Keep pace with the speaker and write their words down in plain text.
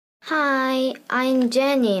Hi, I'm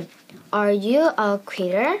Jenny. Are you a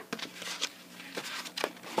quitter?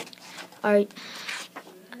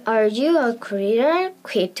 Are you a quitter?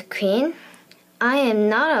 Quipped Queen. I am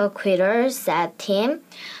not a quitter, said Tim.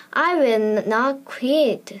 I will not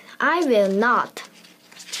quit. I will not.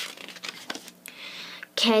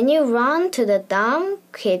 Can you run to the dam?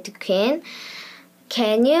 Quipped Queen.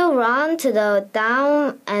 Can you run to the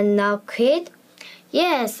dam and not quit?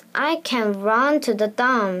 Yes, I can run to the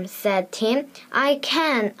dam, said Tim. I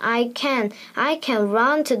can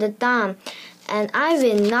run to the dam, and I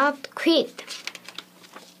will not quit.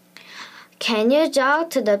 Can you jog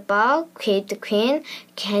to the ball? Quipped the Queen.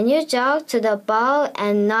 Can you jog to the ball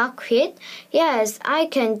and not quit? Yes, I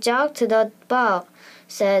can jog to the ball,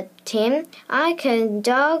 said Tim. I can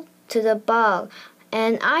jog to the ball,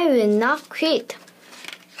 and I will not quit.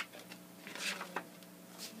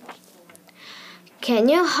 Can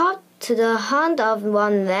you hop to the hunt of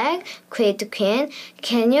one leg? Quipped the Queen.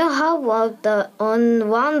 Can you hop on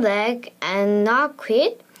one leg and not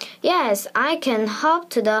quit? Yes, I can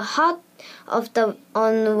hop to the hut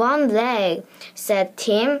on one leg, said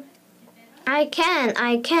Tim. I can,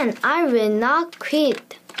 I will not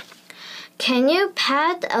quit. Can you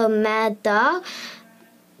pet a mad dog?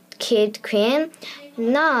 Quipped Queen.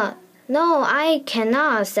 No, I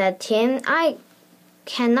cannot, said Tim. I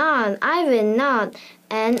cannot, I will not,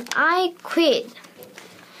 and I quit.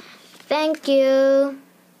 Thank you.